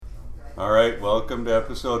All right, welcome to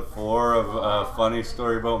episode 4 of Funny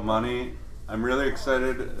Story About Money. I'm really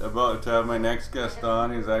excited to have my next guest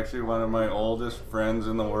on. He's actually one of my oldest friends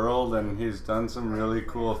in the world, and he's done some really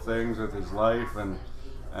cool things with his life,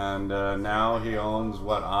 and now he owns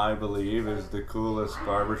what I believe is the coolest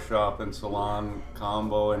barbershop and salon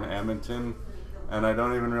combo in Edmonton. And I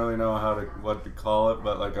don't even really know what to call it,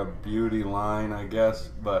 but like a beauty line, I guess.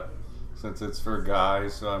 But since it's for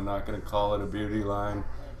guys, so I'm not going to call it a beauty line.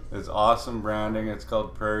 It's awesome branding. It's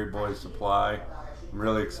called Prairie Boys Supply. I'm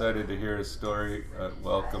really excited to hear his story.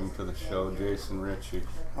 Welcome to the show, Jason Ritchie.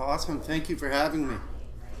 Awesome. Thank you for having me.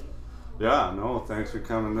 Yeah, no, thanks for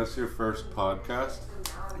coming. This is your first podcast?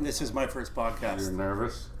 This is my first podcast. You're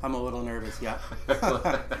nervous? I'm a little nervous, yeah.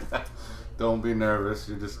 Don't be nervous.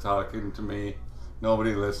 You're just talking to me.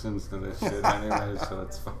 Nobody listens to this shit anyway, so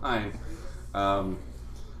it's fine.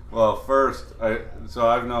 Well, first,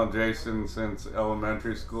 I've known Jason since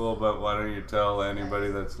elementary school, but why don't you tell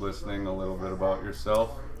anybody that's listening a little bit about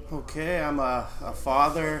yourself? Okay, I'm a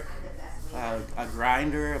father, a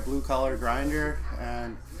grinder, a blue-collar grinder,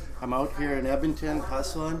 and I'm out here in Edmonton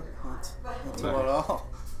hustling. That's about all.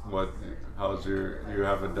 You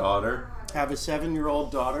have a daughter? I have a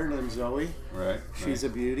 7-year-old daughter named Zoe. Right. She's a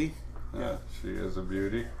beauty. Yeah, she is a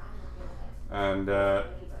beauty. And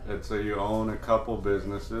so you own a couple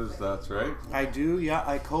businesses, that's right? I do, yeah.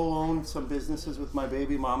 I co-own some businesses with my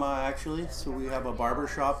baby mama, actually. So we have a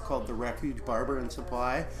barbershop called the Refuge Barber and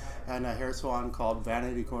Supply, and a hair salon called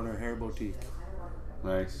Vanity Hair Boutique.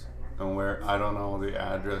 Nice. And where? I don't know the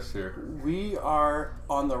address here. We are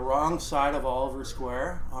on the wrong side of Oliver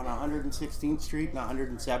Square on 116th Street and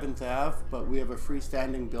 107th Ave, but we have a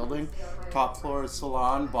freestanding building. Top floor is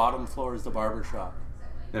salon, bottom floor is the barbershop.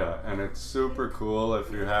 Yeah, and it's super cool if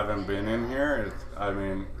you haven't been in here.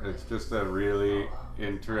 It's just a really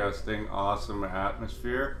interesting, awesome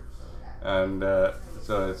atmosphere. And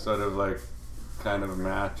so it sort of like kind of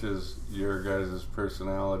matches your guys'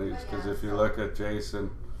 personalities. Because if you look at Jason,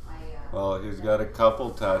 well, he's got a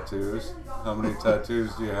couple tattoos. How many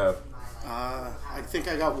tattoos do you have? I think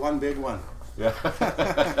I got one big one. Yeah.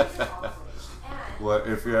 What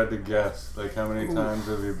if you had to guess? Like, how many times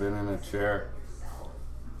have you been in a chair?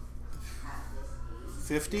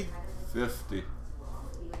 50? 50.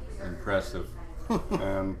 Impressive.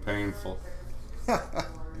 And painful.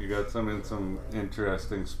 You got some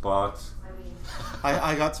interesting spots.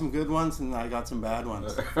 I got some good ones and I got some bad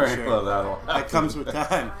ones. For Right, sure. well, that'll happen. That comes with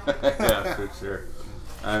time. Yeah, for sure.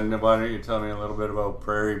 And why don't you tell me a little bit about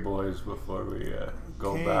Prairie Boys before we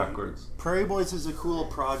go backwards? Prairie Boys is a cool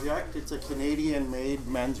project. It's a Canadian-made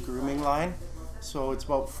men's grooming line. So it's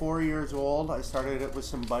about 4 years old. I started it with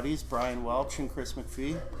some buddies, Brian Welch and Chris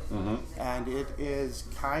McPhee. Mm-hmm. And it is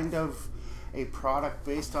kind of a product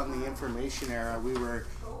based on the information era. We were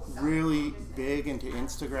really big into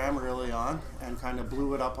Instagram early on and kind of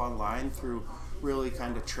blew it up online through really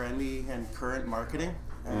kind of trendy and current marketing.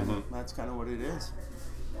 And that's kind of what it is.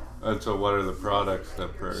 And so what are the products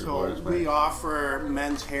that Prairie Boys make? We offer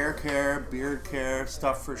men's hair care, beard care,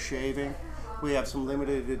 stuff for shaving. We have some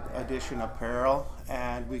limited edition apparel,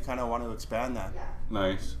 and we kind of want to expand that.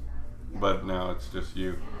 Nice. But now it's just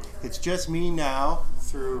you. It's just me now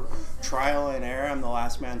through trial and error. I'm the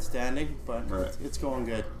last man standing, but Right. it's going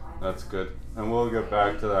good. That's good. And we'll get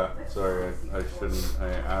back to that. Sorry,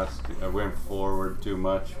 I went forward too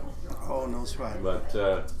much. Oh, no sweat. But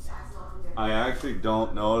I actually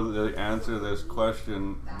don't know the answer to this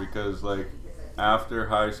question because, like, after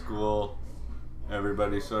high school,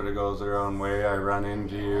 everybody sort of goes their own way. I run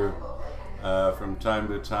into you from time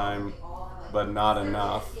to time, but not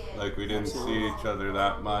enough. Like, we didn't see each other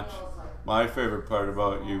that much. My favorite part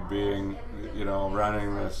about you being,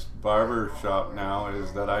 running this barber shop now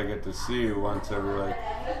is that I get to see you once every,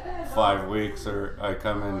 5 weeks, or I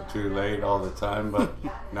come in too late all the time. But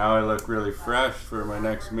now I look really fresh for my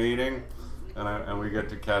next meeting, and we get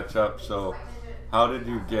to catch up. So how did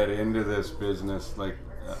you get into this business? Like,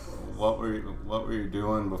 what were you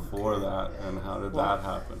doing before that, and how did that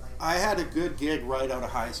happen? I had a good gig right out of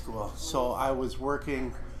high school. So I was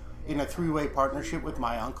working in a three-way partnership with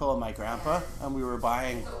my uncle and my grandpa, and we were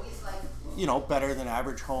buying, better than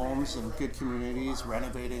average homes in good communities,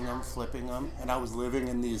 renovating them, flipping them, and I was living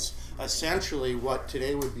in these essentially what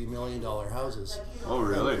today would be $1 million houses. Oh,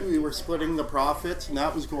 really? And we were splitting the profits, and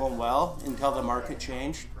that was going well until the market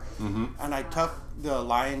changed. Mm-hmm. And I took the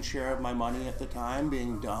lion's share of my money at the time,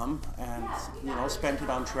 being dumb, and spent it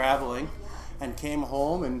on traveling, and came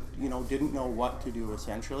home and didn't know what to do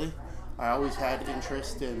essentially. I always had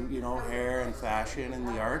interest in hair and fashion and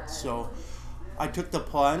the arts, so I took the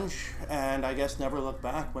plunge and I guess never looked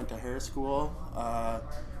back. Went to hair school,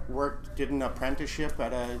 did an apprenticeship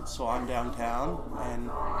at a salon downtown,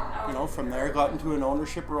 and from there got into an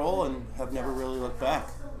ownership role and have never really looked back.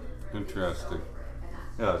 Interesting.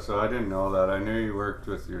 Yeah, so I didn't know that. I knew you worked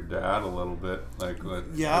with your dad a little bit, like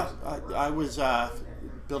with. Yeah, I was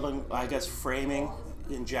building, I guess, framing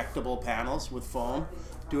injectable panels with foam,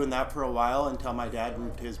 doing that for a while until my dad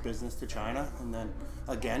moved his business to China, and then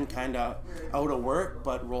again, kind of out of work,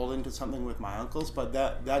 but rolled into something with my uncles. But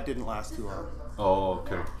that didn't last too long. Oh,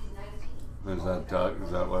 okay. Is that Doug?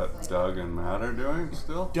 Is that what Doug and Matt are doing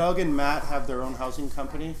still? Doug and Matt have their own housing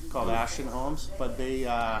company called Ashton Homes, but they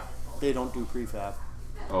don't do prefab.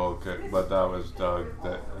 Oh, okay. But that was Doug,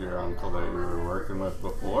 that your uncle that you were working with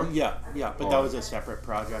before? Yeah. But that was a separate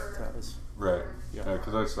project. That was right. Yeah,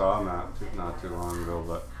 because I saw Matt not too long ago,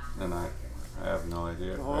 but then I have no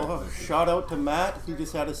idea. Oh, shout out to Matt. He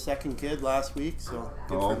just had his second kid last week, so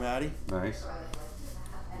good for Matty. Nice.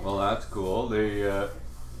 Well, that's cool.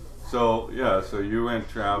 So you went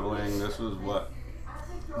traveling. This was what?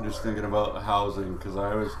 I'm just thinking about housing because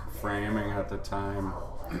I was framing at the time.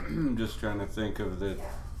 Just trying to think of the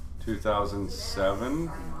 2007.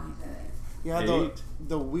 Yeah,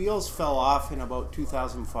 the wheels fell off in about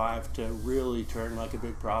 2005 to really turn like a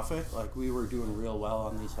big profit. Like we were doing real well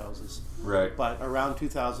on these houses. Right. But around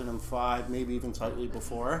 2005, maybe even slightly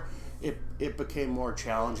before, it became more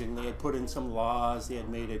challenging. They had put in some laws. They had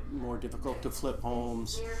made it more difficult to flip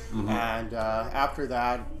homes. Mm-hmm. And after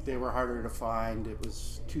that, they were harder to find. It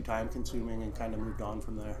was too time consuming and kind of moved on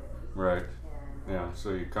from there. Right. Yeah. So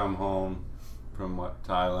you come home from what,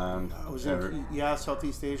 Thailand? I was in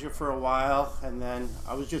Southeast Asia for a while, and then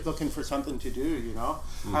I was just looking for something to do,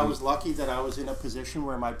 Mm-hmm. I was lucky that I was in a position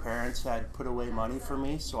where my parents had put away money for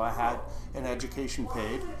me, so I had an education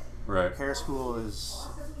paid. Right. Hair school is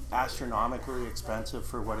astronomically expensive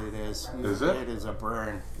for what it is. Is it? It is a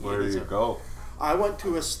burn. Where do you go? I went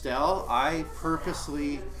to Estelle. I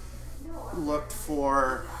purposely looked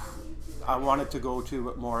for, I wanted to go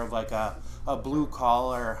to more of like a blue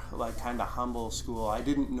collar, like kind of humble school. I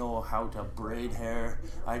didn't know how to braid hair.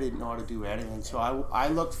 I didn't know how to do anything. So I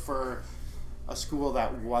looked for a school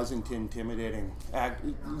that wasn't intimidating. I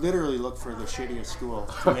literally looked for the shittiest school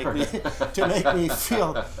to make me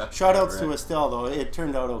feel. Shout outs to Estelle though. It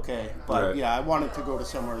turned out okay. But yeah, I wanted to go to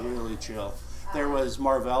somewhere really chill. There was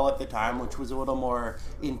Marvell at the time, which was a little more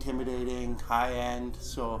intimidating, high end.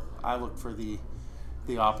 So I looked for the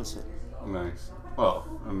opposite. Nice. Well,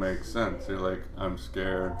 it makes sense. You're like, I'm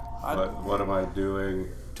scared, but what am I doing?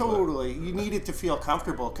 Totally. You needed to feel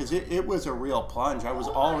comfortable because it was a real plunge. I was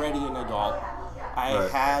already an adult. I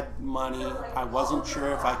had money. I wasn't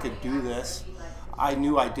sure if I could do this. I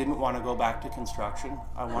knew I didn't want to go back to construction.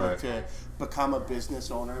 I wanted to become a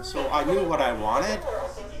business owner. So I knew what I wanted,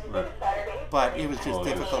 but it was just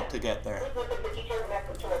difficult to get there.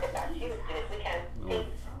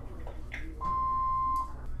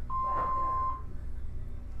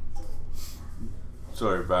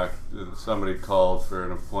 Sorry, back. Somebody called for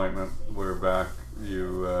an appointment. We're back.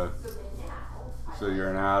 So you're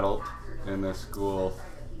an adult in this school.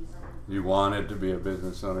 You wanted to be a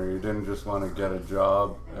business owner. You didn't just want to get a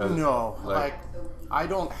job. No, I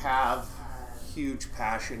don't have huge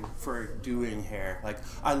passion for doing hair. Like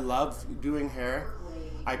I love doing hair.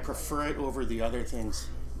 I prefer it over the other things,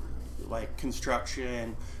 like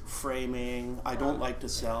construction, framing. I don't like to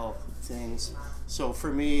sell things. So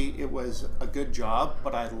for me, it was a good job,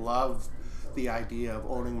 but I love the idea of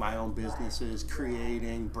owning my own businesses,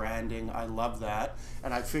 creating, branding. I love that.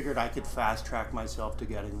 And I figured I could fast track myself to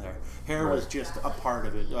getting there. Hair was just a part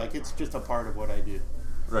of it. Like, it's just a part of what I do.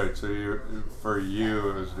 Right. So for you,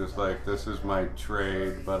 it was just like, this is my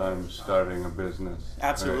trade, but I'm starting a business.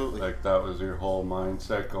 Absolutely. Right? Like, that was your whole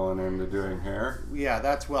mindset going into doing hair? Yeah,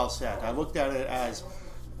 that's well said. I looked at it as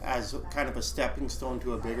kind of a stepping stone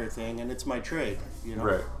to a bigger thing, and it's my trade,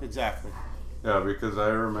 Right. Exactly. Yeah, because I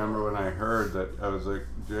remember when I heard that, I was like,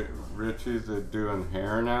 Ritchie's doing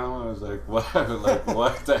hair now? I was like, what? Like,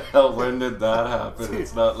 what the hell? When did that happen?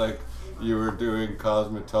 It's not like you were doing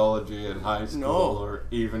cosmetology in high school or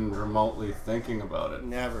even remotely thinking about it.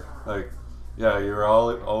 Never. Like, yeah, you were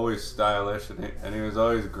always stylish, and he was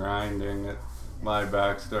always grinding. My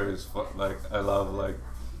backstory is, like, I love, like,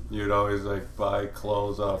 you'd always like buy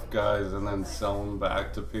clothes off guys and then sell them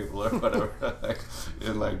back to people or whatever. Like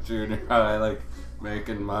in like junior high, like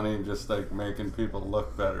making money, just like making people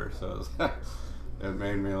look better. So it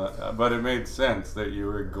made me, but it made sense that you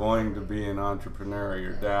were going to be an entrepreneur.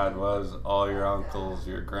 Your dad was, all your uncles,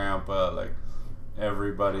 your grandpa, like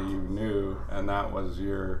everybody you knew, and that was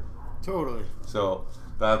your. Totally. So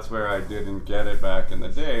that's where I didn't get it back in the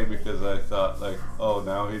day because I thought like, oh,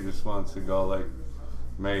 now he just wants to go like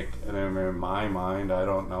make. And in my mind, I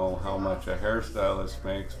don't know how much a hairstylist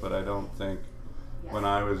makes, but I don't think when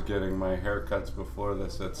I was getting my haircuts before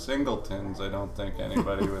this at Singleton's, I don't think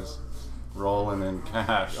anybody was rolling in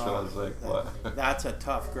cash. So I was like, what? That's a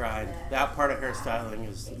tough grind. That part of hairstyling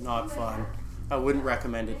is not fun. I wouldn't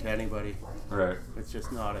recommend it to anybody. Right. It's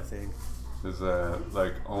just not a thing. Is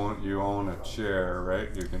like you own a chair, right?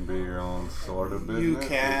 You can be your own sort of business. You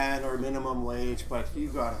can, or minimum wage, but you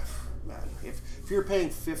gotta, man. If you're paying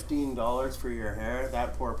 $15 for your hair,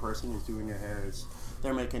 that poor person who's doing your hair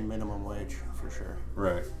they're making minimum wage for sure.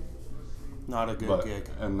 Right. Not a good gig.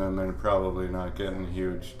 And then they're probably not getting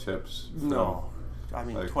huge tips. No, I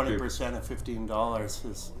mean like 20% of $15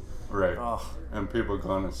 is right. Oh. And people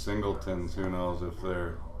going to Singletons, who knows if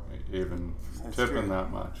they're even That's tipping true. that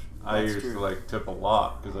much. I used true. to like tip a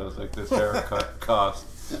lot because I was like, this haircut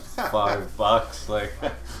costs $5. Like,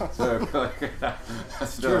 so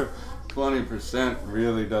That's true. 20%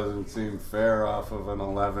 really doesn't seem fair off of an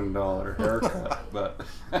 $11 haircut, but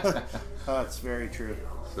That's very true.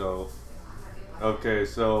 so okay,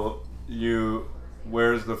 so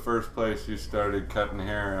where's the first place you started cutting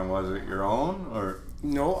hair, and was it your own or?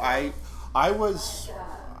 No, I was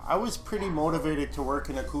pretty motivated to work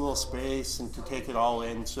in a cool space and to take it all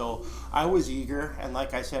in. So I was eager, and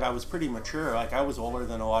like I said, I was pretty mature. Like I was older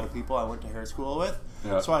than a lot of people I went to hair school with.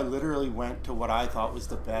 Yeah. So I literally went to what I thought was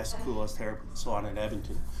the best, coolest hair salon in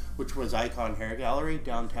Edmonton, which was Icon Hair Gallery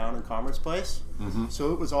downtown in Commerce Place. Mm-hmm.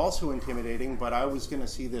 So it was also intimidating, but I was going to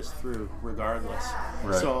see this through regardless.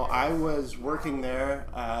 Right. So I was working there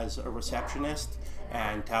as a receptionist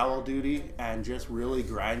and towel duty and just really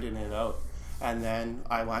grinding it out. And then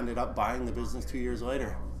I ended up buying the business 2 years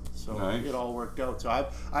later. So Nice. It all worked out. So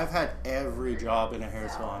I've had every job in a hair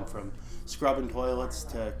salon, from scrubbing toilets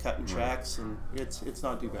to cutting checks, and it's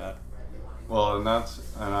not too bad. Well, and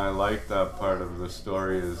I like that part of the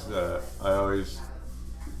story is I always,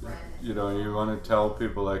 you want to tell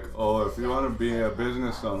people like, oh, if you want to be a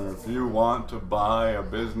business owner, if you want to buy a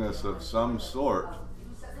business of some sort,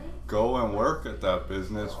 go and work at that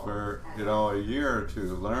business for, a year or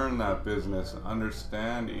two, learn that business,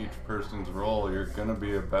 understand each person's role. You're going to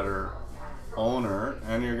be a better owner,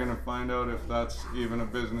 and you're going to find out if that's even a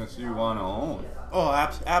business you want to own. Oh,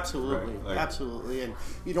 absolutely. Right, like- Absolutely. And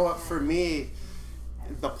you know what, for me,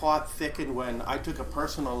 the plot thickened when I took a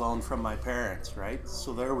personal loan from my parents, right?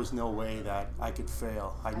 So there was no way that I could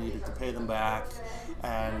fail. I needed to pay them back,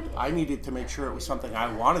 and I needed to make sure it was something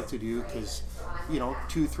I wanted to do because,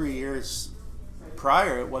 2-3 years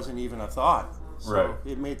prior, it wasn't even a thought. So Right.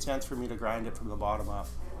 it made sense for me to grind it from the bottom up.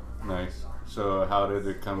 Nice. So how did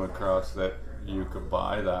it come across that you could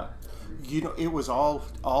buy that? It was all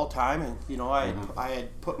timing. I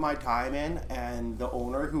had put my time in, and the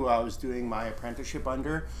owner who I was doing my apprenticeship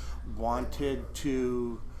under wanted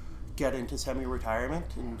to get into semi-retirement,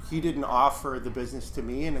 and he didn't offer the business to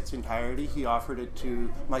me in its entirety. He offered it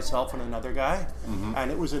to myself and another guy,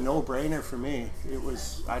 and it was a no-brainer for me.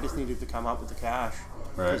 I just needed to come up with the cash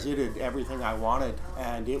because Right. it did everything I wanted,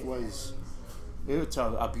 and it's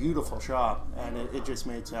a beautiful shop, and it just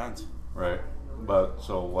made sense. Right. But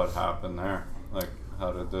so what happened there? Like,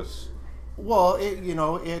 how did this? Well,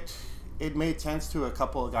 it made sense to a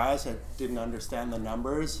couple of guys that didn't understand the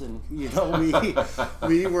numbers, and we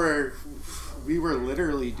were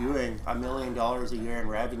literally doing $1 million a year in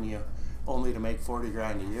revenue, only to make 40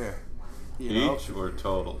 grand a year. Each or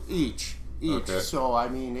total? Each. Okay. So I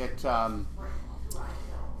mean, you have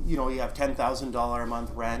 $10,000 a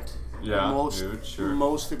month rent. Yeah, Most sure.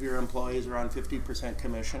 most of your employees are on 50%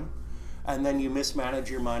 commission. And then you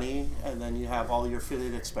mismanage your money, and then you have all your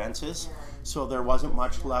fitted expenses. So there wasn't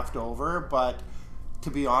much left over, but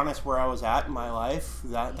to be honest, where I was at in my life,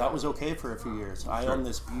 that was okay for a few years. I owned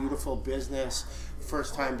this beautiful business,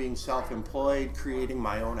 first time being self-employed, creating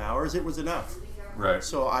my own hours. It was enough. Right.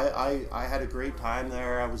 So I had a great time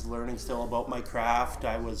there. I was learning still about my craft.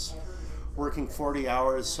 I was working 40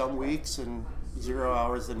 hours some weeks and 0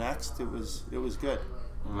 hours the next. It was good.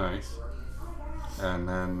 Nice. And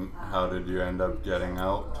then how did you end up getting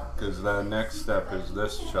out? Because the next step is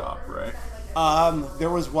this shop, right? There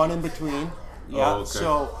was one in between. Yeah. Oh,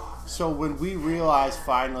 okay. So when we realized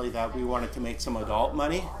finally that we wanted to make some adult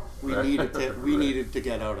money, we needed to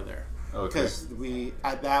get out of there. Okay. Because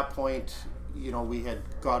at that point, we had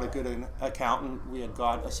got a good accountant, we had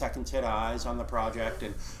got a second set of eyes on the project,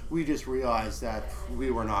 and we just realized that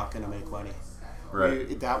we were not going to make money.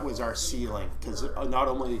 Right. That was our ceiling, because not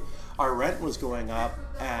only our rent was going up,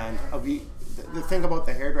 and the thing about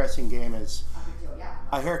the hairdressing game is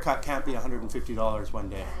a haircut can't be $150 one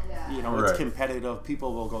day. It's Right. competitive.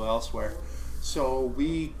 People will go elsewhere. So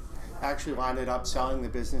we actually landed up selling the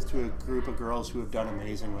business to a group of girls who have done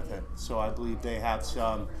amazing with it. So I believe they have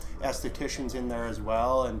some estheticians in there as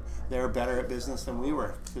well, and they're better at business than we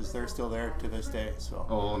were because they're still there to this day. So.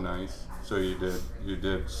 Oh, nice. So you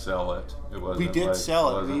did sell it. It wasn't We did like,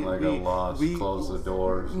 sell it. It wasn't like a loss. Close the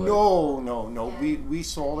doors. No. We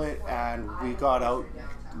sold it and we got out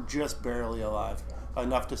just barely alive,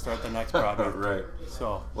 enough to start the next project. Right.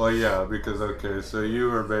 So. Well, yeah, because so you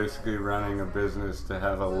were basically running a business to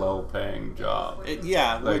have a low-paying job.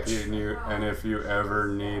 Yeah. Like and if you ever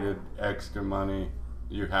needed extra money,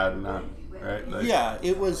 you had none. Right? Like, yeah,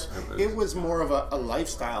 it was more of a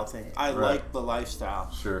lifestyle thing. I like the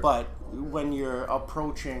lifestyle. Sure. But when you're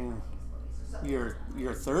approaching your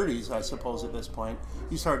 30s, I suppose at this point,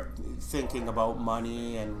 you start thinking about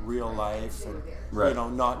money and real life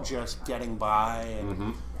and not just getting by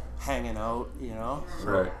and hanging out, So.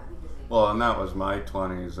 Right. Well, and that was my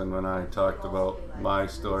 20s, and when I talked about my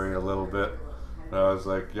story a little bit, I was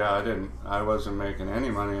like, I wasn't making any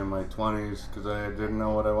money in my 20s because I didn't know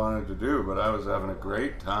what I wanted to do, but I was having a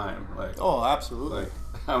great time. Like, oh, absolutely. Like,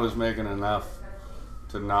 I was making enough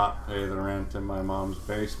to not pay the rent in my mom's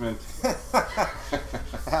basement.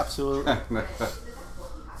 Absolutely.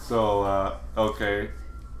 So, okay.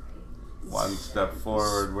 One step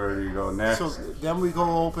forward, where do you go next? So then we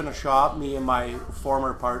go open a shop, me and my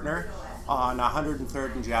former partner, on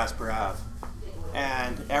 103rd and Jasper Ave.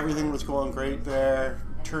 And everything was going great there.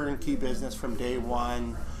 Turnkey business from day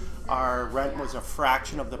one. Our rent was a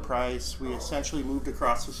fraction of the price. We essentially moved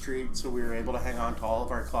across the street, so we were able to hang on to all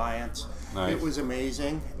of our clients. Nice. It was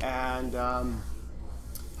amazing. And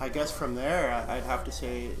I guess from there, I'd have to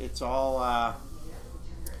say it's all...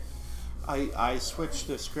 I switched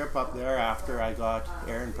the script up there after I got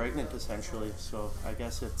Erin pregnant, essentially. So I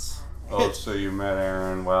guess it's... so you met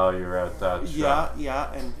Erin while you were at that shop.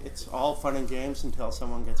 Yeah, and it's all fun and games until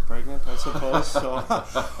someone gets pregnant, I suppose. So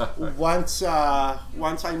once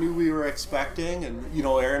I knew we were expecting, and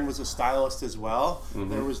Erin was a stylist as well,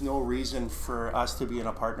 there was no reason for us to be in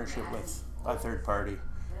a partnership with a third party.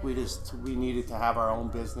 We needed to have our own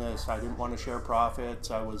business. I didn't want to share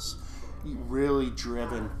profits. I was really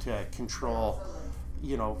driven to control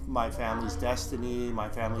my family's destiny, my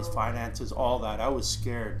family's finances, all that. I was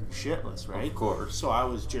scared shitless, right? Of course. So I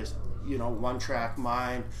was just, one track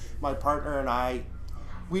mind. My partner and I,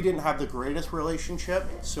 we didn't have the greatest relationship,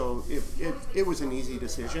 so it was an easy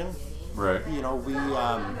decision. Right.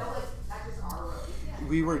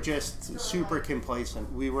 We were just super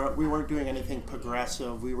complacent. We weren't doing anything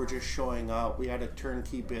progressive. We were just showing up. We had a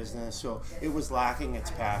turnkey business, so it was lacking its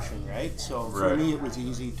passion, right? So for me, it was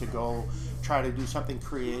easy to go try to do something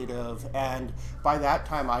creative. And by that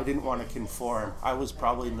time, I didn't want to conform. I was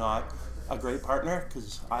probably not a great partner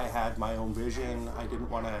because I had my own vision. I didn't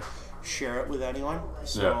want to share it with anyone.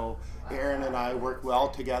 So Erin and I worked well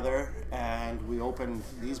together, and we opened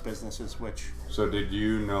these businesses, which... So did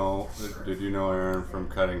you know Erin from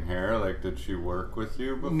cutting hair? Like, did she work with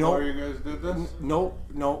you before you guys did this? No.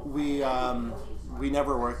 We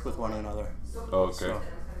never worked with one another. Okay.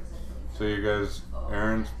 So you guys,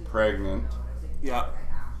 Erin's pregnant. Yeah.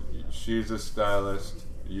 She's a stylist.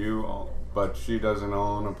 But she doesn't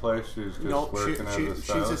own a place. She's just working as a stylist.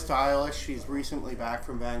 She's a stylist. She's recently back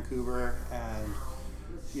from Vancouver, and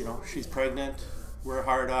she's pregnant. We're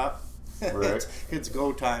hard up. Right. It's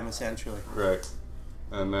go time, essentially. Right.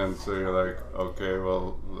 And then so you're like, okay,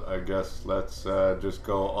 well, I guess let's just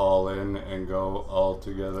go all in and go all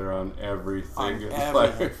together on everything.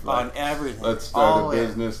 On everything. Let's start a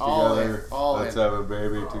business together. Let's have a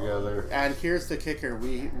baby together. And here's the kicker: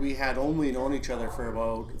 we had only known each other for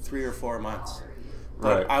about 3 or 4 months.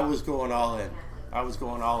 But I was going all in. I was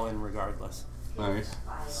going all in regardless. Nice.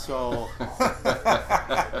 So.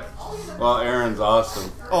 Well, Erin's awesome.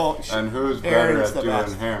 And who's better Erin's at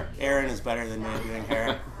doing hair? Erin is better than me at doing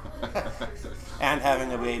hair. And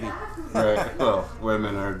having a baby. Right. Well,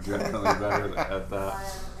 women are generally better at that.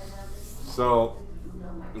 So,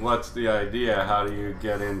 what's the idea? How do you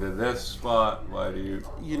get into this spot? Why do you...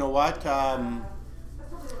 You know what?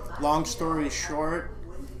 Long story short,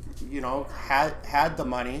 had the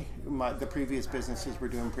money. The previous businesses were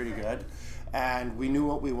doing pretty good. And we knew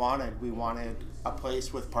what we wanted. We wanted a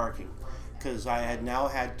place with parking, because I had now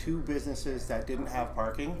had 2 businesses that didn't have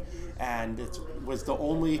parking, and it was the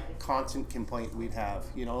only constant complaint we'd have.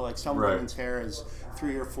 Like some women's hair is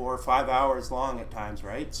 3 or 4 or 5 hours long at times,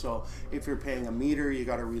 right? So if you're paying a meter, you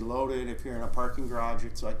got to reload it. If you're in a parking garage,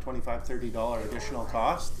 it's like $25-$30 additional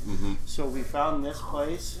cost. So we found this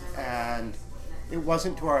place, and it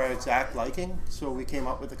wasn't to our exact liking, so we came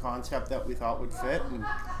up with a concept that we thought would fit and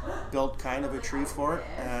built kind of a tree fort,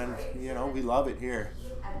 and we love it here.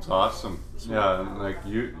 It's awesome. Yeah, and like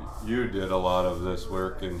you did a lot of this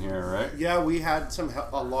work in here, right? Yeah, we had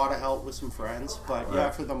a lot of help with some friends, but Right. yeah,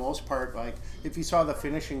 for the most part, like if you saw the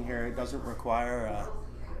finishing here, it doesn't require a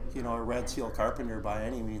red seal carpenter by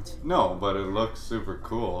any means. No, but it looks super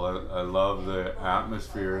cool. I love the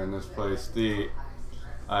atmosphere in this place.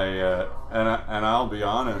 And I'll be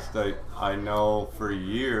honest, I know for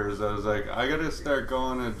years I was like, I gotta start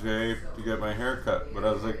going to Jay to get my hair cut, but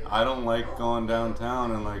I was like, I don't like going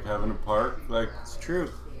downtown and like having to park. Like, It's true.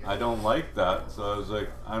 I don't like that. So I was like,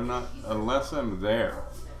 I'm not unless I'm there.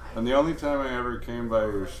 And the only time I ever came by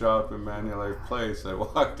your shop in Manulife Place, I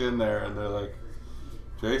walked in there and they're like,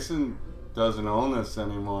 Jason doesn't own this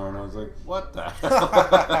anymore, and I was like, what the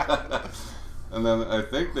hell? And then I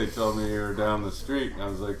think they told me you were down the street, and I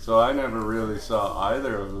was like, so I never really saw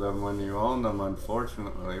either of them when you owned them,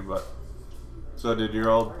 unfortunately. But so did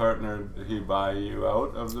your old partner, did he buy you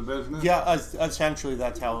out of the business? Yeah, essentially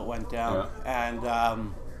that's how it went down. Yeah.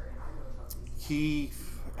 And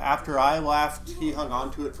after I left, he hung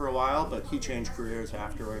on to it for a while, but he changed careers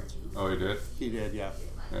afterwards. Oh, he did? He did, yeah.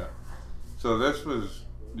 Yeah. So this was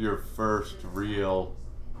your first real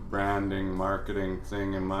branding, marketing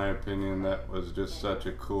thing, in my opinion, that was just such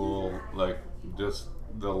a cool, like, just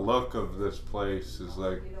the look of this place is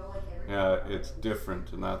like, yeah, it's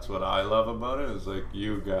different, and that's what I love about it, is like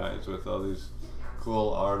you guys with all these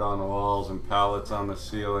cool art on the walls and palettes on the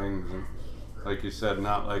ceilings, and like you said,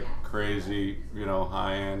 not like crazy,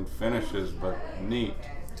 high-end finishes, but neat.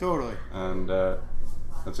 Totally. And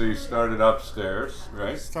so you started upstairs,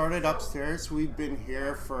 right? Started upstairs. We've been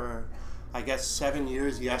here for, I guess, 7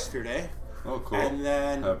 years yesterday. Oh, cool. And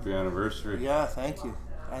then, happy anniversary. yeah, thank you.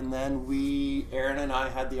 And then Aaron and I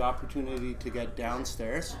had the opportunity to get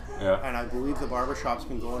downstairs. Yeah. And I believe the barbershop's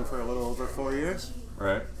been going for a little over 4 years.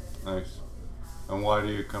 Right. Nice. And why do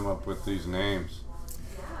you come up with these names?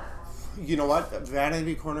 You know what?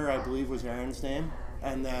 Vanity Corner, I believe, was Aaron's name.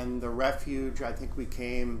 And then the Refuge, I think we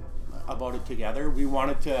came about it together. We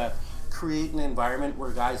wanted to create an environment where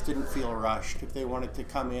guys didn't feel rushed. If they wanted to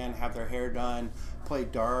come in, have their hair done, play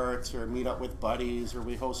darts, or meet up with buddies, or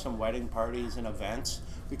we host some wedding parties and events,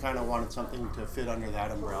 we kind of wanted something to fit under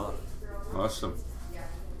that umbrella. Awesome.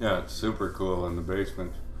 Yeah, it's super cool in the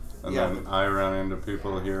basement. And Yeah. then I run into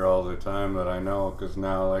people here all the time that I know, because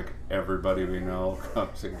now, like, everybody we know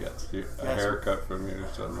comes and gets a Yes. haircut from you.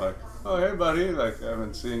 So I'm like, oh, hey, buddy, like, I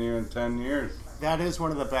haven't seen you in 10 years. That is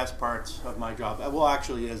one of the best parts of my job. Well,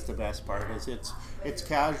 actually, is the best part. Is it's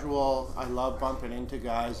casual. I love bumping into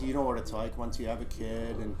guys. You know what it's like once you have a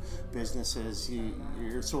kid and businesses.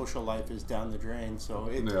 Your social life is down the drain. So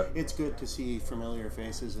it's good to see familiar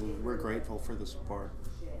faces, and we're grateful for the support.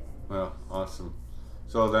 Well, awesome.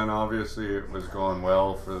 So then obviously it was going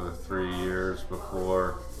well for the 3 years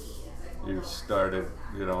before you started,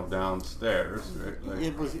 downstairs, right?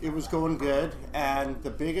 Like, It was going good, and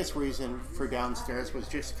the biggest reason for downstairs was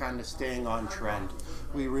just kind of staying on trend.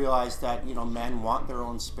 We realized that men want their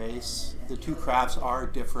own space. The two crafts are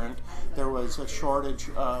different. There was a shortage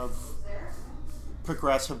of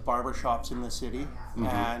progressive barbershops in the city,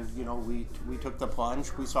 and we took the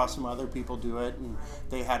plunge. We saw some other people do it, and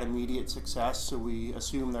they had immediate success, so we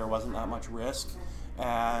assumed there wasn't that much risk,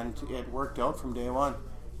 and it worked out from day one.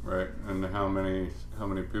 right. And how many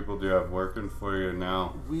people do you have working for you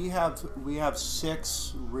now? We have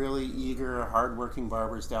 6 really eager, hardworking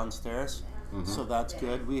barbers downstairs, so that's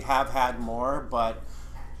good. We have had more, but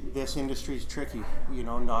this industry is tricky.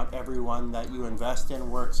 Not everyone that you invest in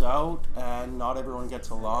works out, and not everyone gets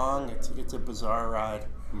along. It's a bizarre ride.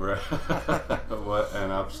 Right. What,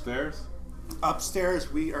 and upstairs?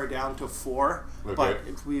 Upstairs, we are down to 4, Okay.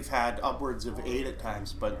 but we've had upwards of 8 at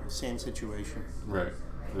times, but same situation. Right.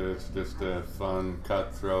 It's just a fun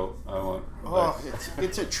cutthroat.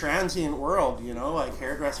 It's a transient world, like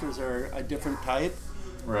hairdressers are a different type.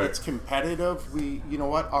 Right. It's competitive.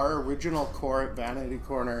 Our original core at Vanity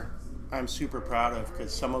Corner, I'm super proud of,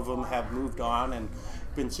 because some of them have moved on and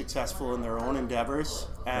been successful in their own endeavors,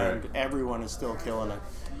 and Right. everyone is still killing it.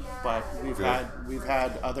 But we've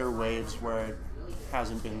had other waves where it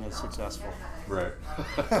hasn't been as successful. Right.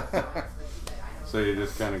 So you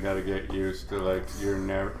just kind of got to get used to, like, you're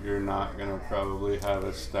not gonna probably have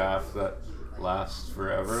a staff that lasts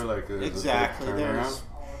forever. Like, there's Exactly. a big turnaround.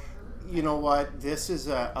 You know what? This is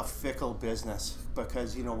a fickle business,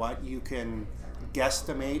 because you can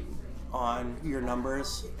guesstimate on your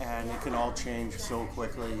numbers, and it can all change so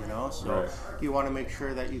quickly. So Right. you want to make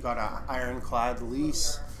sure that you got an ironclad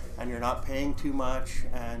lease, and you're not paying too much,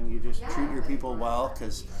 and you just treat your people well,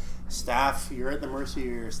 because you're at the mercy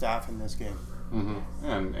of your staff in this game.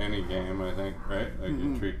 And any game, I think, right? Like,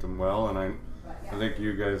 you treat them well, and I think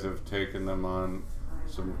you guys have taken them on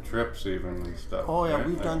some trips even and stuff. Oh yeah, right?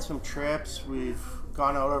 we've done some trips. We've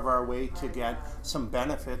gone out of our way to get some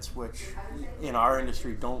benefits which in our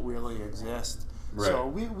industry don't really exist. Right. So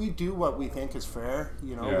we do what we think is fair.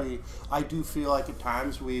 You know, I do feel like at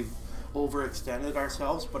times we've overextended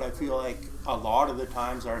ourselves, but I feel like a lot of the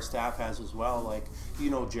times our staff has as well. Like, you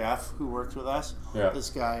know, Jeff, who works with us, this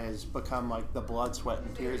guy has become like the blood, sweat,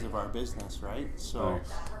 and tears of our business, right? So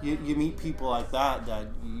Nice. you meet people like that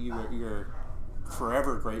you're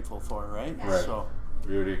forever grateful for, right? Right. So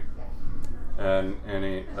Beauty. And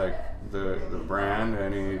any, like, the brand,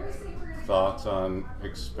 any thoughts on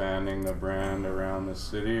expanding the brand around the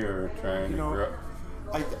city or trying to grow?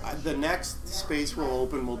 The next space we'll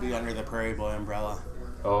open will be under the Prairie Boy umbrella.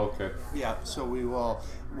 Oh, okay. Yeah, so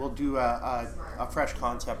we'll do a fresh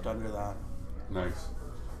concept under that. Nice.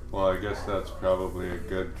 Well, I guess that's probably a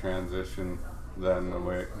good transition then.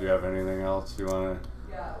 Do you have anything else you want to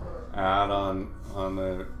add on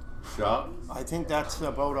the shop? I think that's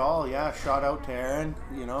about all. Yeah, shout out to Aaron,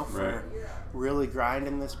 you know, for really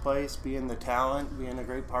grinding this place, being the talent, being a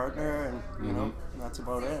great partner, and you know, that's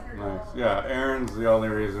about it. Nice. Yeah, Aaron's the only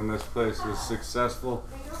reason this place is successful.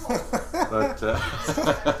 But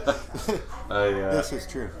this is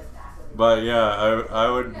true. But yeah,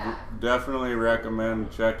 I would definitely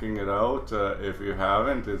recommend checking it out if you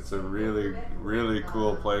haven't. It's a really, really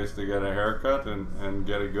cool place to get a haircut and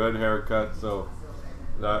get a good haircut. So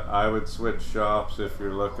I would switch shops if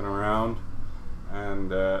you're looking around.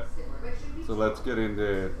 And so let's get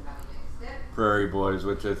into Prairie Boys,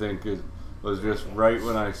 which I think was just right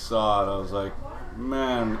when I saw it. I was like,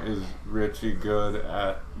 man, is Ritchie good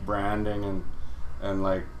at branding and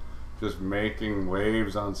like just making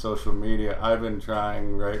waves on social media. I've been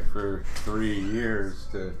trying for 3 years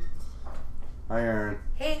to. Hi, Erin.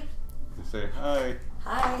 Hey. Say hi.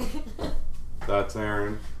 Hi. That's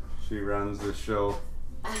Erin. She runs the show.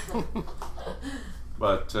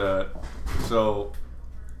 But so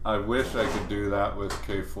I wish I could do that with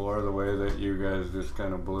K4 the way that you guys just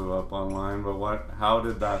kind of blew up online. But how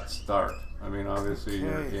did that start? I mean, obviously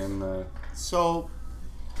you're in the. So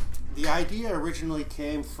the idea originally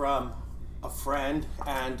came from a friend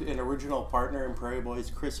and an original partner in Prairie Boys,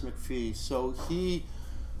 Chris McPhee. So he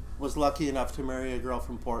was lucky enough to marry a girl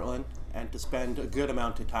from Portland and to spend a good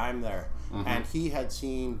amount of time there. And he had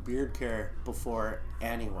seen beard care before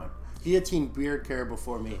anyone. He had seen beard care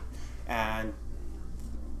before me. And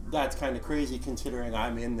that's kind of crazy considering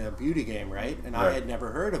I'm in the beauty game, right? And I had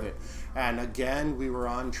never heard of it. And again, we were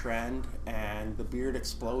on trend, and the beard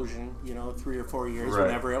explosion, 3 or 4 years,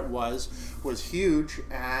 whenever it was huge.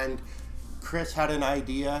 And Chris had an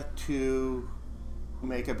idea to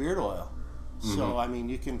make a beard oil. So, I mean,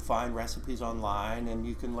 you can find recipes online, and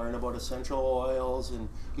you can learn about essential oils and,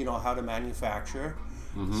 how to manufacture.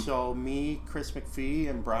 So me, Chris McPhee,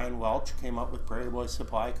 and Brian Welch came up with Prairie Boys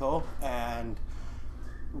Supply Co. And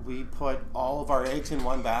we put all of our eggs in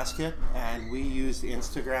one basket, and we used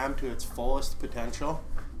Instagram to its fullest potential.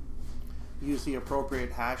 Use the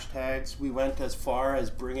appropriate hashtags. We went as far as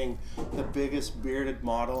bringing the biggest bearded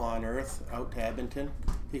model on earth out to Edmonton.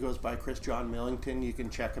 He goes by Chris John Millington. You can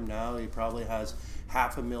check him now. He probably has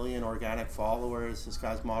 500,000 organic followers. This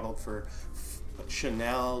guy's modeled for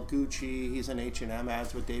Chanel, Gucci. He's in H&M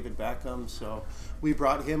ads with David Beckham. So we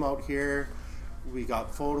brought him out here. We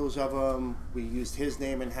got photos of him. We used his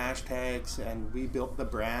name and hashtags, and we built the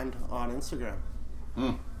brand on Instagram.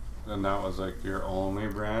 And that was like your only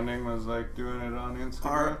branding was like doing it on Instagram?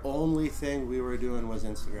 Our only thing we were doing was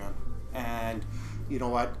Instagram. And you know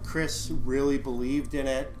what? Chris really believed in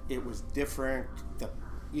it. It was different.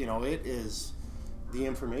 It is the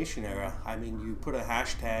information era. I mean, you put a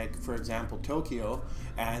hashtag, for example, Tokyo,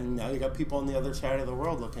 and now you got people on the other side of the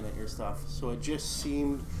world looking at your stuff. So it just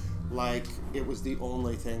seemed like it was the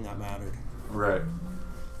only thing that mattered. Right.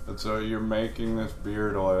 And so you're making this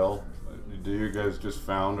beard oil. Do you guys just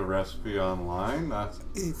found a recipe online?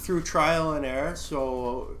 Through trial and error.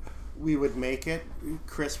 So we would make it.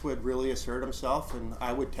 Chris would really assert himself, and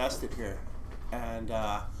I would test it here. And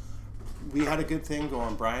we had a good thing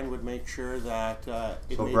going. Brian would make sure that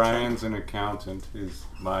it so made Brian's sense. an accountant. He's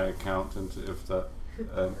my accountant, if that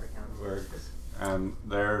works. And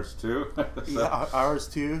theirs too? Yeah, ours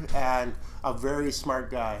too, and a very smart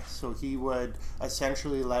guy. So he would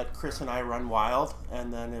essentially let Chris and I run wild,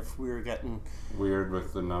 and then if we were getting weird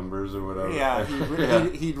with the numbers or whatever,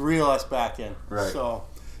 he'd reel us back in. Right. So,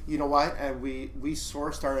 you know what? And we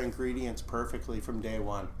sourced our ingredients perfectly from day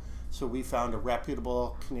one. So we found a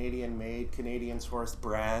reputable Canadian-made, Canadian-sourced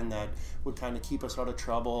brand that would kind of keep us out of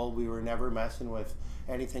trouble. We were never messing with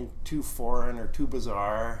anything too foreign or too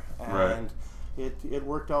bizarre, and it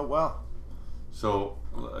worked out well. So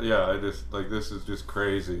yeah, I just like this is just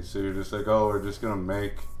crazy. So you're just like, oh, we're just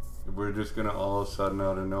gonna all of a sudden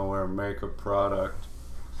out of nowhere make a product,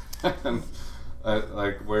 and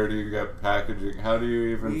like where do you get packaging? How do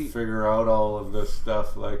you even figure out all of this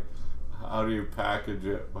stuff? Like, how do you package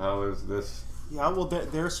it? How is this? Yeah, well,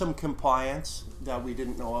 there's some compliance that we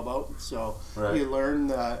didn't know about. So Right. you learn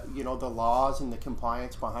the laws and the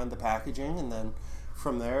compliance behind the packaging, and then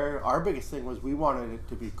from there, our biggest thing was we wanted it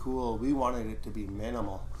to be cool. We wanted it to be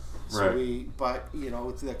minimal. So Right. but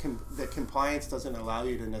the compliance doesn't allow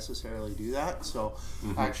you to necessarily do that. So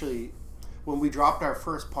actually, when we dropped our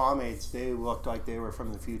first pomades, they looked like they were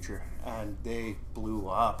from the future, and they blew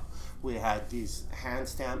up. We had these hand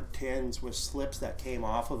stamped tins with slips that came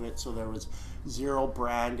off of it, so there was zero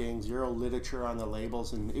branding, zero literature on the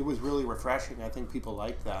labels, and it was really refreshing. I think people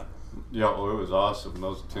liked that. Yeah, well, it was awesome.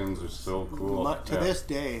 Those tins are so cool. To this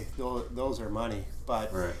day, those are money.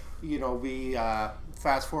 But Right. we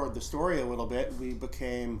fast forward the story a little bit. We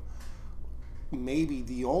became maybe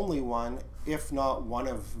the only one, if not one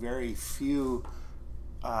of very few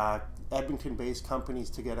Edmonton-based companies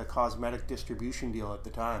to get a cosmetic distribution deal at the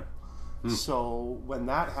time. So when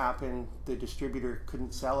that happened, the distributor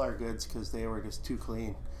couldn't sell our goods because they were just too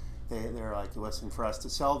clean. They're like, listen, for us to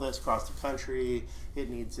sell this across the country,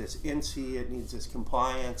 it needs this INSEE, it needs this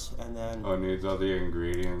compliance, and then it needs all the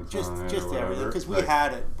ingredients just on it just or whatever. everything, because we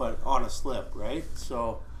had it, but on a slip, right?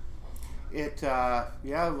 So it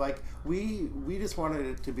we just wanted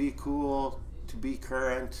it to be cool, to be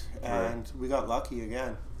current, and we got lucky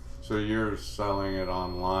again. So you're selling it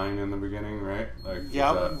online in the beginning, right? Like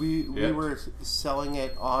we were selling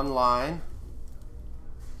it online,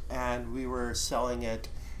 and we were selling it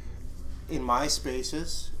in my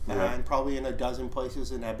spaces, and probably in a dozen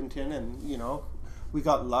places in Edmonton, and we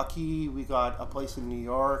got lucky. We got a place in New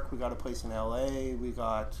York, we got a place in LA, we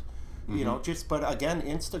got but again,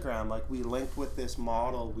 Instagram, like we linked with this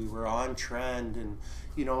model, we were on trend, and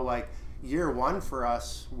like year one for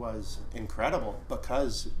us was incredible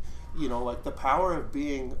because like the power of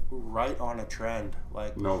being right on a trend.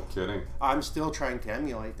 Like, no kidding. I'm still trying to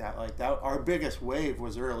emulate that. Like that, our biggest wave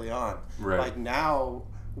was early on. Right. Like now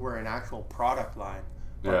we're an actual product line.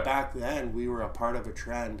 But back then we were a part of a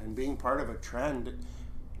trend, and being part of a trend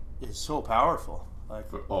is so powerful. Like,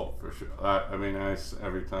 for sure. I mean,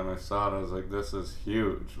 every time I saw it, I was like, this is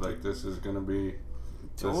huge. Like, this is gonna be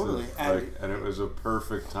totally. And it was a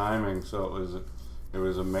perfect timing. So it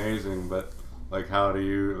was amazing. But like, how do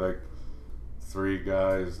you, like, three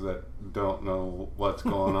guys that don't know what's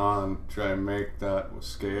going on try and make that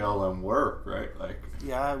scale and work, right? Like,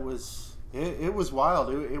 yeah, it was wild.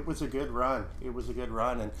 It was a good run.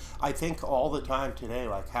 And I think all the time today,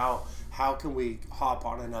 like how can we hop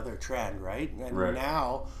on another trend, right? And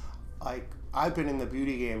now, like, I've been in the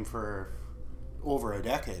beauty game for over a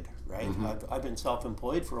decade, right? I've been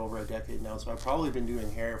self-employed for over a decade now, so I've probably been doing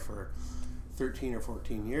hair for 13 or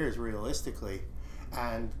 14 years realistically,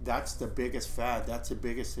 and that's the biggest fad, that's the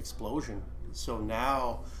biggest explosion. So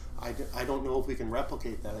now I don't know if we can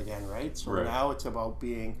replicate that again, right? So now it's about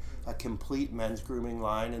being a complete men's grooming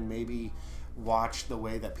line, and maybe watch the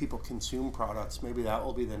way that people consume products. Maybe that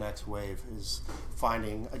will be the next wave, is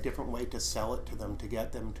finding a different way to sell it to them, to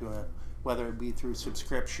get them to whether it be through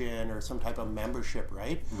subscription or some type of membership,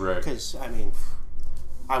 right? Because I mean,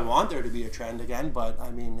 I want there to be a trend again, but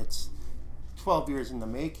I mean, it's 12 years in the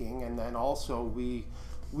making, and then also we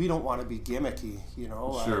don't want to be gimmicky,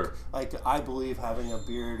 like I believe having a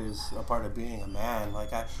beard is a part of being a man.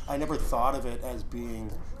 Like I never thought of it as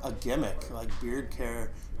being a gimmick. Like beard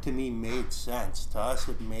care to me made sense. To us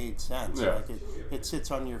it made sense. Like it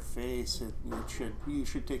sits on your face. You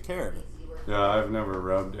should take care of it. Yeah, I've never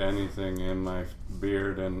rubbed anything in my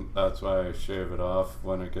beard, and that's why I shave it off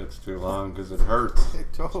when it gets too long, because it hurts.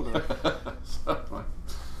 Totally.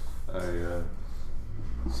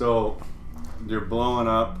 So you're blowing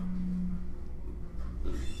up.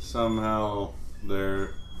 Somehow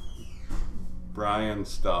Brian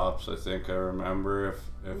stops. I think I remember if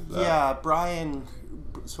that. Yeah, Brian.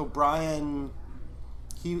 So Brian,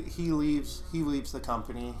 he leaves the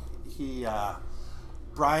company.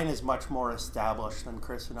 Brian is much more established than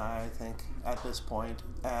Chris and I think, at this point.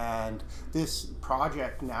 And this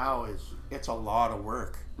project now it's a lot of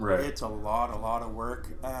work. Right. It's a lot of work.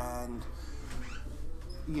 And,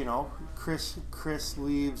 Chris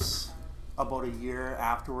leaves about a year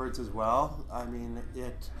afterwards as well. I mean,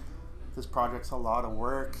 this project's a lot of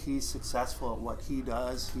work. He's successful at what he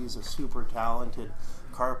does. He's a super talented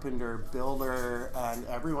carpenter, builder, and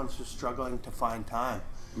everyone's just struggling to find time.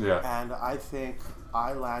 Yeah. And I think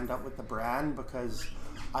I land up with the brand because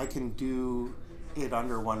I can do it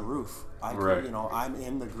under one roof. I can, Right. you know, I'm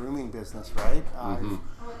in the grooming business, right? Mm-hmm.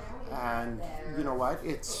 And you know what?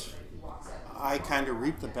 I kind of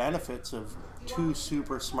reap the benefits of two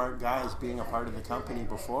super smart guys being a part of the company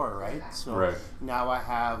before, right? So Right. now I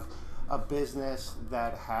have a business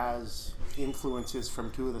that has influences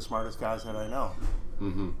from two of the smartest guys that I know.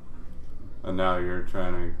 Mm-hmm. And now you're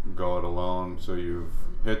trying to go it alone, so you've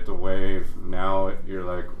hit the wave. Now you're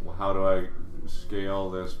like, well, how do I scale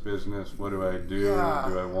this business? What do I do? Yeah.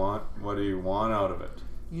 What do you want out of it?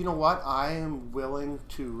 You know what? I am willing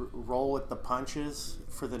to roll with the punches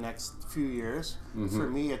for the next few years. Mm-hmm. For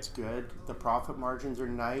me, it's good. The profit margins are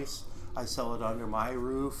nice. I sell it under my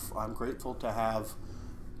roof. I'm grateful to have,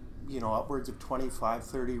 you know, upwards of 25,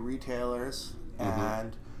 30 retailers. Mm-hmm.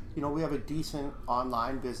 And, you know, we have a decent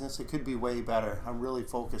online business. It could be way better. I'm really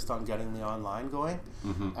focused on getting the online going.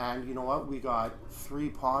 Mm-hmm. And you know what? We got 3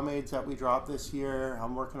 pomades that we dropped this year.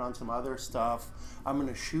 I'm working on some other stuff. I'm going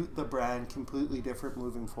to shoot the brand completely different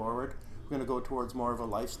moving forward. We're going to go towards more of a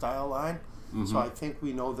lifestyle line. Mm-hmm. So I think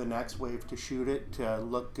we know the next wave to shoot it, to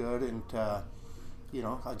look good, and to, you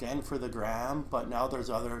know, again for the gram. But now there's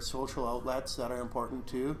other social outlets that are important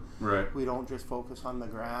too. Right. We don't just focus on the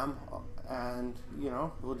gram. And, you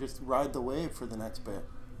know, we'll just ride the wave for the next bit.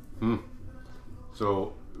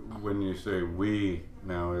 So when you say we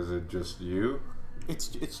now, is it just you? It's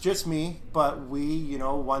just me, but we, you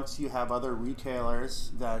know, once you have other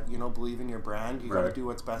retailers that, you know, believe in your brand, you got to Right. do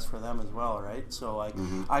what's best for them as well, right? So, like,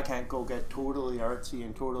 Mm-hmm. I can't go get totally artsy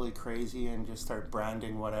and totally crazy and just start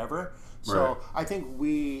branding whatever. So, Right. I think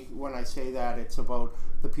when I say that, it's about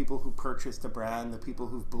the people who purchased the brand, the people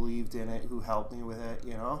who've believed in it, who helped me with it,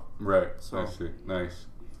 you know? Right. So- I see. Nice.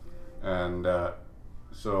 And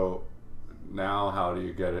so now, how do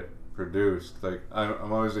you get it produced? Like,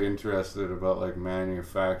 I'm always interested about like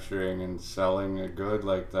manufacturing and selling a good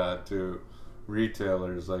like that to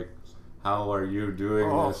retailers. Like, how are you doing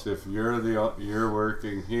this? If you're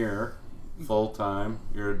working here full time,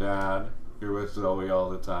 you're a dad, you're with Zoe all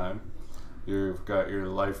the time, you've got your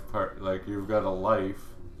life part, like you've got a life.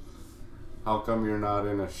 How come you're not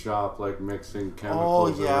in a shop like mixing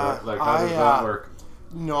chemicals? Oh, yeah. Or like, how does that work?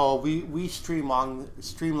 No, we streamlined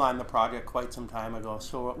the project quite some time ago.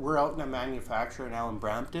 So we're out in a manufacturer now in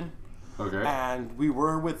Brampton. Okay. And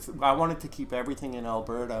I wanted to keep everything in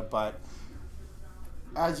Alberta, but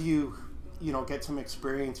as you know, get some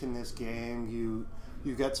experience in this game,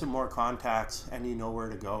 you get some more contacts and you know where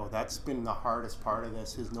to go. That's been the hardest part of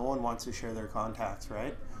this, is no one wants to share their contacts,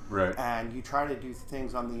 right? Right. And you try to do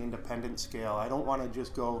things on the independent scale. I don't want to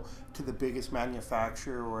just go to the biggest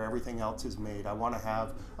manufacturer where everything else is made. I want to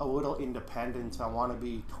have a little independence. I want to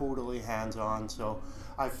be totally hands-on. So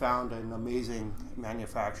I found an amazing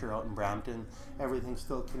manufacturer out in Brampton. Everything's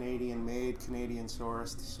still Canadian made, Canadian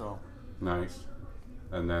sourced. So Nice.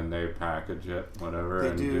 And then they package it, whatever, They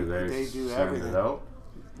and do- they they do send everything. it out?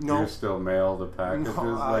 no, Do you still mail the packages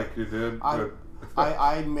like you did?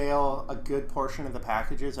 I mail a good portion of the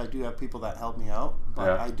packages. I do have people that help me out, but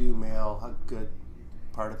Yeah. I do mail a good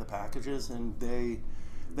part of the packages, and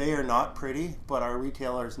they are not pretty, but our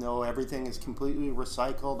retailers know everything is completely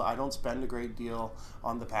recycled. I don't spend a great deal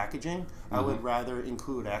on the packaging. I would rather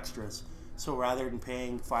include extras. So rather than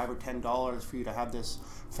paying $5 or $10 for you to have this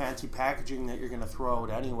fancy packaging that you're going to throw out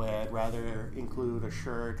anyway, I'd rather include a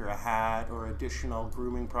shirt or a hat or additional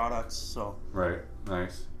grooming products. So Right.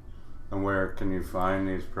 Nice. And where can you find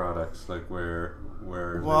these products? Like, where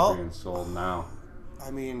is Well, it being sold now? I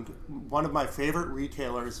mean, one of my favorite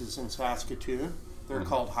retailers is in Saskatoon. They're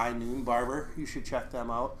called High Noon Barber. You should check them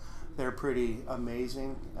out. They're pretty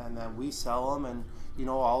amazing, and then we sell them, and you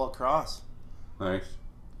know, all across. Nice.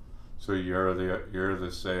 So you're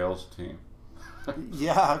the sales team.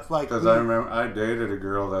 Yeah, like Because I remember I dated a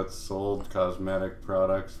girl that sold cosmetic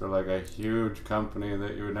products for like a huge company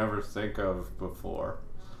that you would never think of before,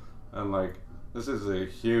 and like, this is a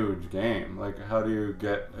huge game. Like, how do you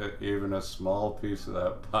get even a small piece of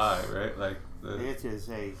that pie, right? Like, it is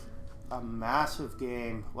a massive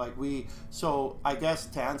game. Like so I guess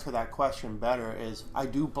to answer that question better is I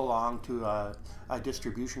do belong to a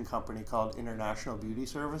distribution company called International Beauty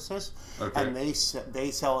Services, Okay. and they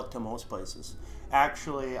sell it to most places.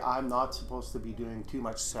 Actually, I'm not supposed to be doing too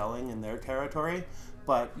much selling in their territory,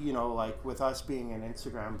 But, you know, like with us being an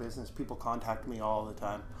Instagram business, people contact me all the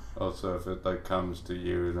time. Oh, so if it like comes to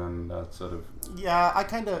you, then that's sort of... Yeah, I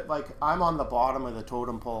kind of like, I'm on the bottom of the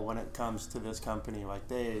totem pole when it comes to this company. Like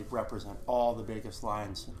they represent all the biggest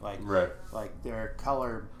lines. Like, Right. like their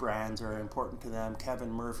color brands are important to them.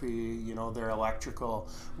 Kevin Murphy, you know, their electrical.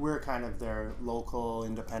 We're kind of their local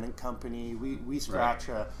independent company. We scratch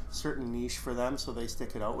a certain niche for them, so they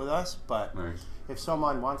stick it out with us. But Nice. if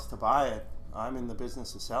someone wants to buy it, I'm in the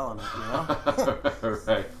business of selling it, you know?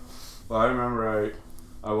 Right. Well, I remember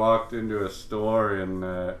I walked into a store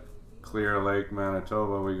in Clear Lake,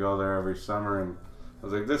 Manitoba. We go there every summer, and I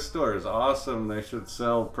was like, this store is awesome. They should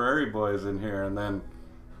sell Prairie Boys in here. And then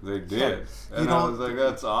they did. Yeah. And I was like,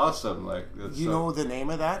 that's awesome. Like, You know the name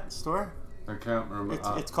of that store? I can't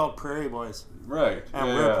remember. It's called Prairie Boys. Right. And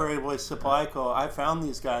we're Prairie Boys Supply Co. I found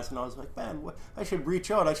these guys and I was like, man, I should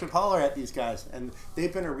reach out. I should holler at these guys. And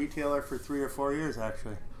they've been a retailer for 3 or 4 years,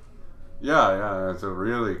 actually. Yeah, it's a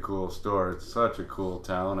really cool store. It's such a cool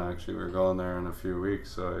town, actually. We're going there in a few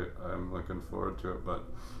weeks, so I'm looking forward to it. But,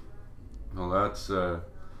 well, that's,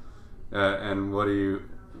 and what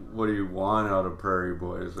do you want out of Prairie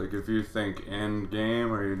Boys? Like, if you think end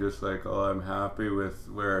game, are you just like, oh, I'm happy with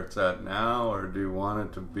where it's at now, or do you want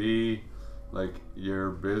it to be like your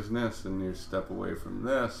business and you step away from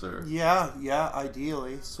this? Or Yeah,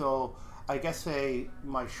 ideally. So I guess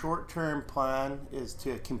my short-term plan is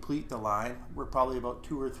to complete the line. We're probably about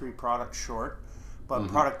 2 or 3 products short, but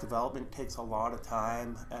product development takes a lot of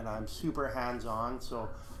time, and I'm super hands-on. So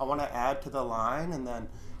I want to add to the line, and then,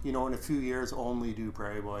 you know, in a few years only do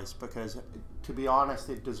Prairie Boys, because to be honest,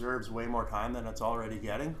 it deserves way more time than it's already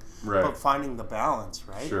getting. Right. But finding the balance,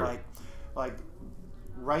 right? Sure. Like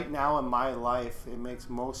right now in my life, it makes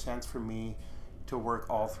most sense for me to work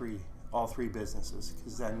all three businesses,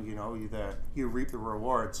 because then, you know, you reap the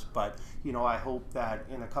rewards. But, you know, I hope that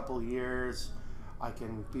in a couple of years I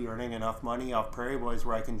can be earning enough money off Prairie Boys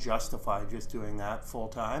where I can justify just doing that full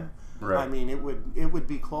time. Right. I mean, it would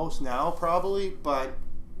be close now probably, but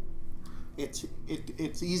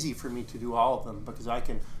it's easy for me to do all of them, because I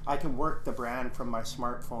can work the brand from my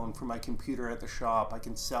smartphone, from my computer at the shop. I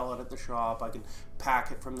can sell it at the shop. I can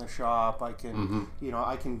pack it from the shop. I can you know,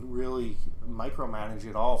 I can really micromanage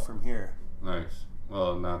it all from here. Nice.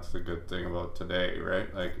 Well, and that's the good thing about today,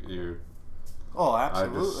 right? Like Oh, I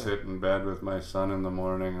absolutely. just sit in bed with my son in the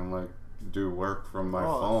morning and like do work from my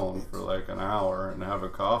phone for like an hour and have a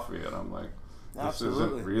coffee, and I'm like, this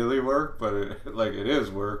isn't really work, but it is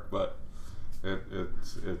work, but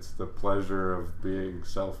it's the pleasure of being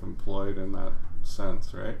self-employed in that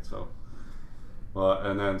sense, right? So, well,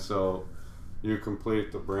 and then so you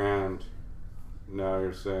complete the brand. Now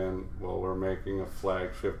you're saying, well, we're making a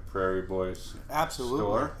flagship Prairie Boys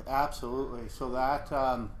store. Absolutely. So that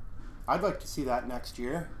I'd like to see that next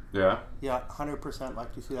year. Yeah. Yeah, 100%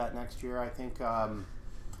 like to see that next year. I think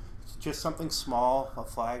it's just something small, a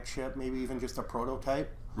flagship, maybe even just a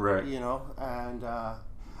prototype. Right. You know, and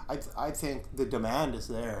I think the demand is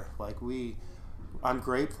there. Like I'm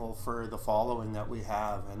grateful for the following that we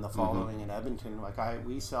have and the following in Edmonton. Like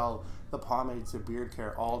we sell the pomades of beard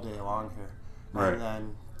care all day long here. Right. And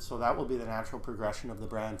then, so that will be the natural progression of the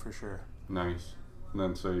brand for sure. Nice. And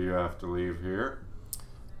then so you have to leave here,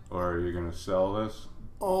 or are you going to sell this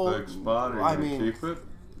big spot, or are you going to keep it?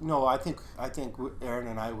 No, I think Erin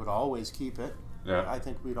and I would always keep it. Yeah. I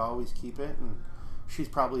think we'd always keep it, and she's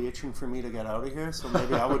probably itching for me to get out of here, so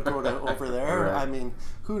maybe I would go to over there. Right. I mean,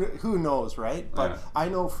 who knows, right? But Yeah. I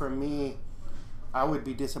know for me, I would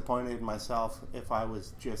be disappointed in myself if I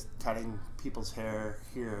was just cutting people's hair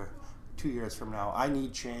here 2 years from now. I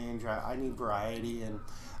need change. I need variety, and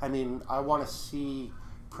I mean, I want to see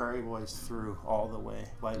Prairie Boys through all the way.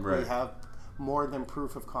 Like we have more than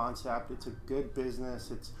proof of concept. It's a good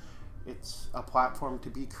business. It's a platform to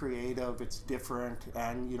be creative. It's different,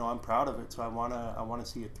 and you know, I'm proud of it. So I wanna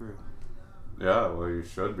see it through. Yeah, well, you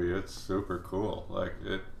should be. It's super cool. Like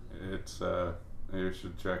it's you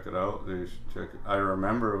should check it out. You should check it. I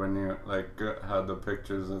remember when you like had the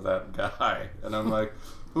pictures of that guy, and I'm like,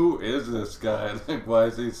 who is this guy? Like, why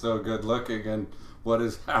is he so good looking? And what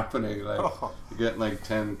is happening? Like, you're getting like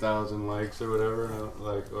 10,000 likes or whatever,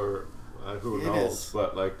 like, or who knows?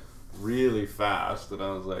 But like really fast, and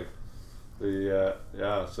I was like, so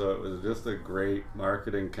it was just a great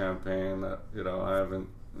marketing campaign that, you know,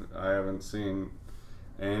 I haven't seen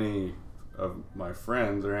any of my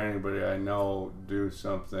friends or anybody I know do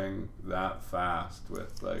something that fast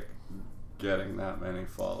with like getting that many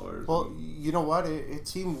followers. Well, you know what? It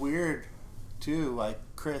seemed weird too. Like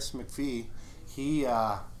Chris McPhee, he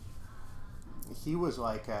was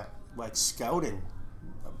like scouting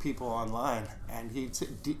people online, and he'd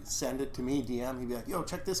send it to me DM. He'd be like, yo,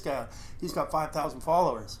 check this guy out, he's got 5,000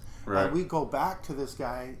 followers. Right. And we go back to this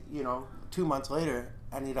guy, 2 months later,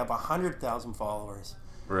 and he'd have 100,000 followers.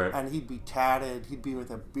 Right. And he'd be tatted, he'd be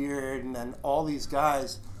with a beard, and then all these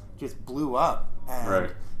guys just blew up. And right.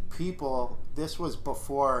 This was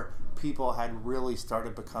before people had really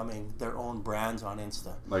started becoming their own brands on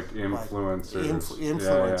Insta. Like influencers.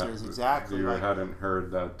 Influencers, exactly. You hadn't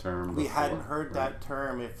heard that term before. We hadn't heard that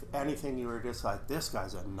term. If anything, you were just like, this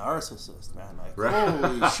guy's a narcissist, man. Like, right.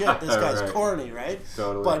 Holy shit, this guy's right. corny, right?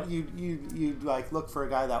 Totally. But you'd like look for a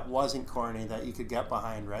guy that wasn't corny that you could get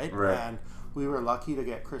behind, right? Right. And we were lucky to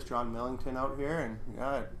get Chris John Millington out here, and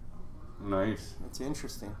nice. It's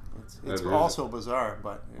interesting. It's also bizarre,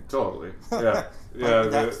 but totally. Yeah. Yeah.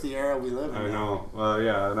 That's the era we live in. I know. Well,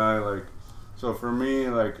 yeah, and so for me,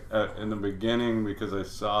 in the beginning, because I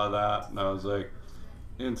saw that, and I was like,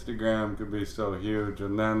 Instagram could be so huge,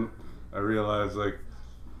 and then I realized,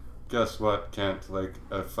 guess what, Kent?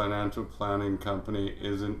 A financial planning company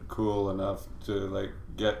isn't cool enough to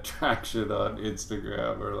get traction on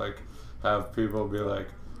Instagram, or have people be like,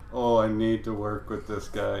 oh, I need to work with this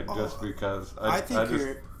guy just because. I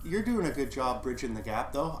think you're doing a good job bridging the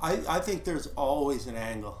gap, though. I think there's always an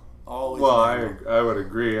angle. Always. Well, I would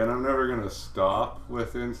agree, and I'm never gonna stop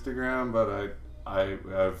with Instagram, but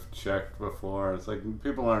I've checked before. It's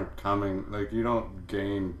people aren't coming. You don't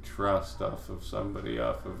gain trust off of somebody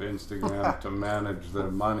off of Instagram to manage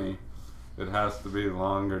their money. It has to be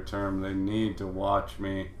longer term. They need to watch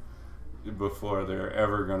me before they're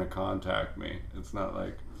ever gonna contact me. It's not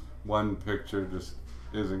one picture just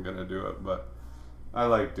isn't going to do it, but I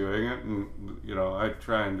like doing it, and I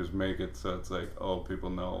try and just make it so it's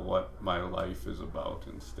people know what my life is about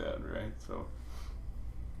instead, right? So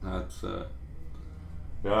that's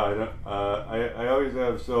I always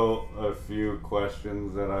have a few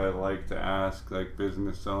questions that I like to ask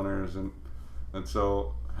business owners, and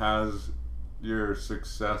so has your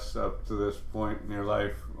success up to this point in your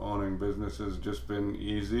life owning businesses just been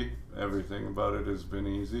easy? Everything about it has been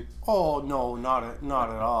easy? Oh no, not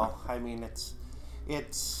at all. I mean, it's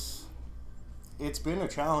been a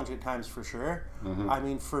challenge at times, for sure. Mm-hmm. I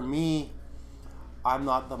mean, for me, I'm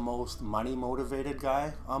not the most money motivated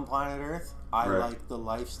guy on planet Earth. I like the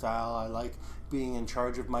lifestyle. I like being in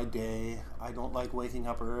charge of my day. I don't like waking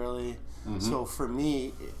up early. Mm-hmm. So for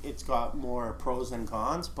me, it's got more pros and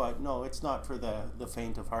cons, but no, it's not for the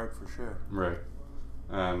faint of heart, for sure. Right.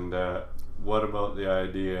 And what about the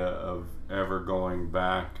idea of ever going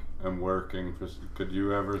back and working for? Could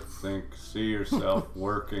you ever see yourself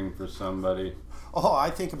working for somebody? Oh, I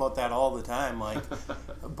think about that all the time.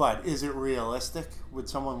 But is it realistic? Would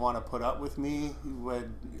someone want to put up with me?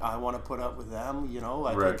 Would I want to put up with them?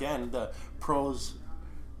 Right. Again, the pros.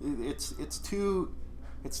 It's too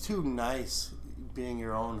nice being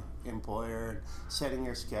your own employer and setting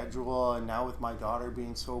your schedule. And now with my daughter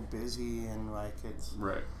being so busy, and it's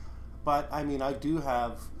right. But I mean, I do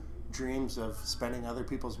have dreams of spending other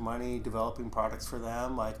people's money, developing products for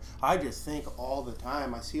them. I just think all the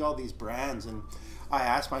time, I see all these brands, and I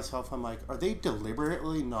ask myself, I'm are they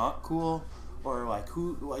deliberately not cool? Or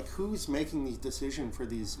who's making these decisions for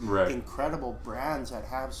these incredible brands that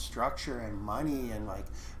have structure and money and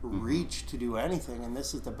reach to do anything, and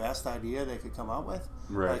this is the best idea they could come up with?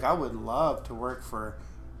 Right. I would love to work for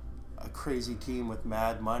a crazy team with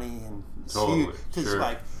mad money, and totally, because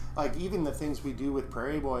sure. Even the things we do with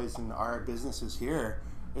Prairie Boys and our businesses here,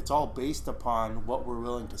 it's all based upon what we're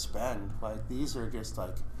willing to spend. These are just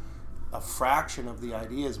a fraction of the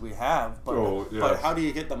ideas we have, but but how do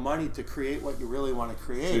you get the money to create what you really want to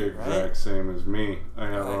create? The exact same as me. I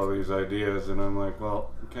have all these ideas, and I'm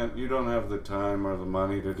well, you don't have the time or the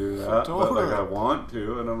money to do that, totally. But I want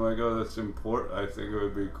to, and I'm oh, that's important. I think it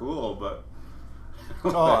would be cool, but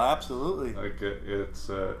absolutely.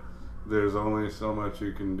 It's there's only so much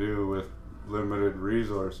you can do with limited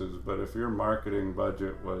resources. But if your marketing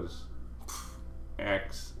budget was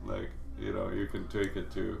X, you can take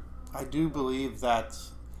it to. I do believe that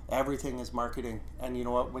everything is marketing, and you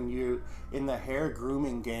know what? When you in the hair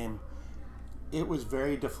grooming game, it was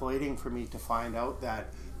very deflating for me to find out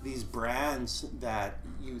that these brands that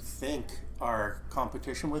you think are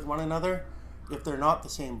competition with one another, if they're not the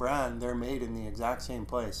same brand, they're made in the exact same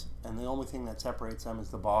place, and the only thing that separates them is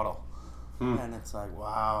the bottle. And it's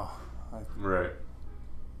wow. Right.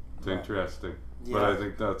 It's interesting. Yeah. But I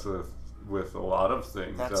think that's with a lot of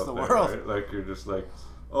things that's out the there, world. Right? You're just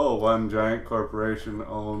oh, one giant corporation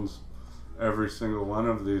owns every single one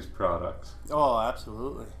of these products. Oh,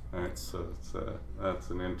 absolutely. Right, so that's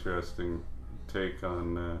an interesting take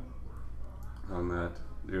on that.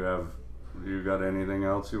 Do you have You got anything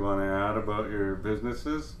else you want to add about your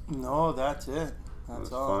businesses? No, that's it.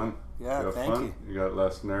 That's all. Fun. Yeah, thank you. You got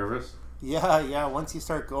less nervous? Yeah. Once you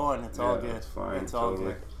start going, it's all good. It's fine. It's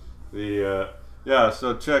totally. all good.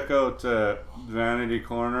 So check out Vanity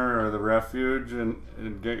Corner or the Refuge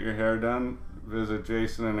and get your hair done. Visit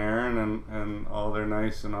Jason and Aaron and all their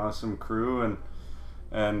nice and awesome crew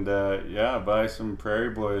and buy some Prairie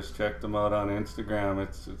Boys. Check them out on Instagram.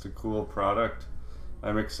 It's a cool product.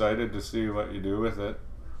 I'm excited to see what you do with it,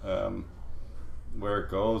 where it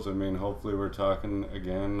goes. I mean, hopefully we're talking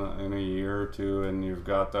again in a year or two, and you've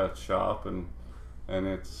got that shop and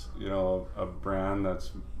it's a brand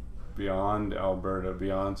that's beyond Alberta,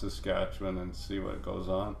 beyond Saskatchewan, and see what goes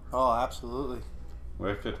on. Oh, absolutely.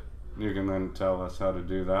 Wicked. You can then tell us how to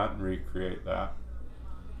do that and recreate that.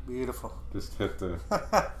 Beautiful. Just hit the...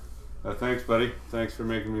 Thanks, buddy. Thanks for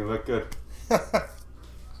making me look good.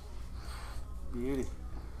 Beauty.